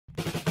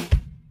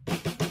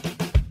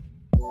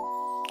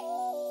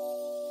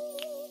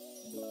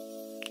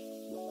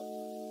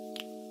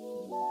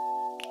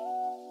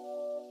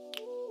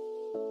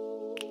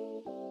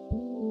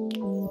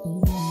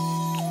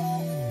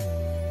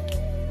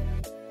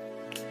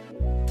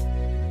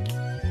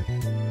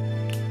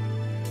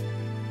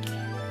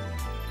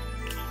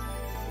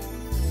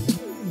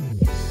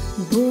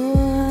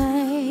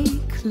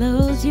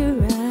close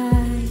your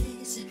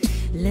eyes,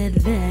 let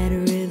that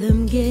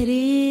rhythm get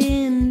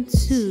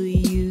into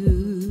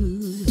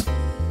you.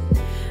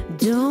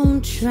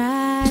 Don't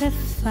try to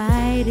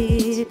fight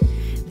it,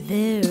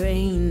 there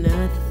ain't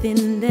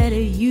nothing that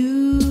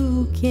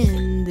you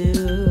can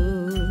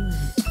do.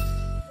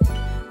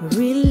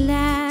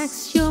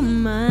 Relax your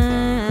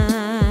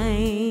mind,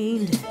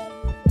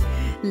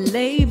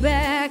 lay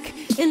back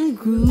and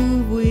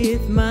groove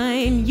with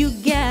mine. You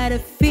gotta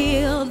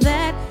feel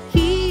that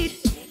heat,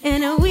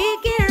 and we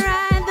can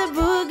ride the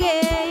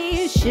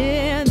boogie,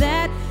 share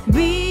that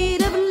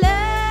beat of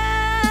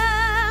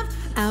love.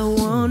 I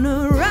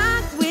wanna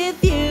rock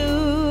with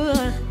you,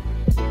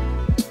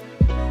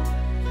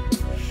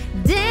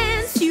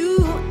 dance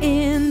you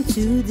in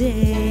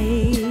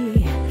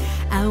today.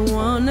 I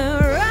wanna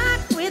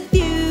rock with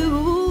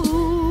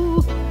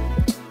you,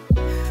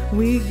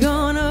 we're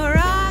gonna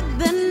rock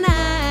the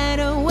night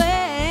away.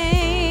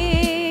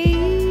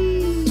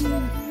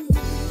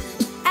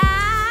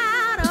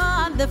 Out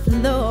on the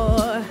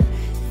floor,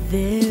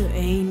 there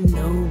ain't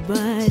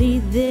nobody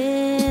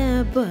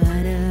there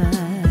but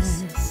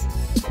us.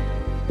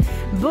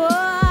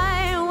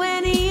 Boy,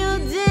 when you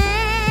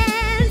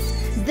dance,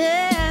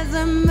 there's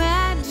a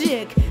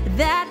magic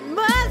that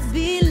must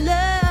be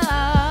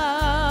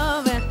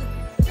love.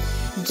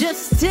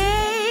 Just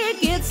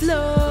take it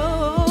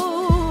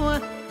slow,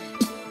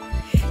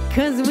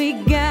 'cause we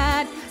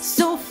got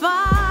so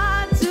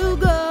far to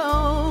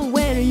go.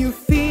 When you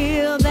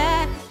feel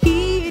that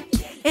heat,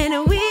 and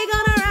we're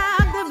gonna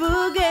rock the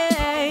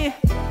boogie,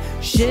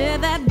 share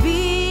that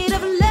beat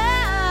of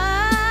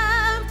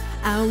love.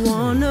 I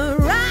wanna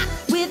rock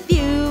with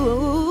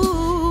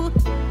you,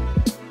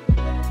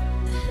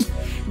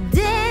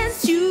 dance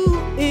you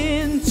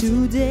in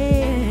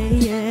today.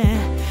 Yeah,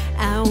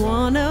 I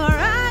wanna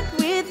rock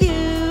with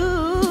you,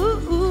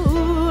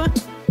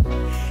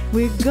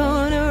 we're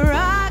gonna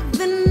rock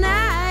the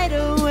night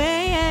away.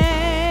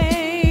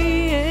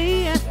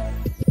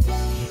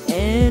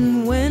 And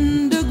when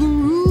the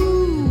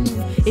groove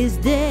is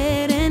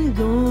dead and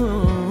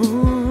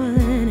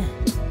gone,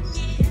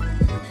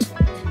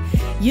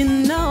 you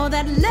know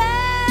that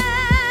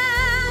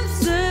love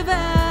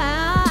survives.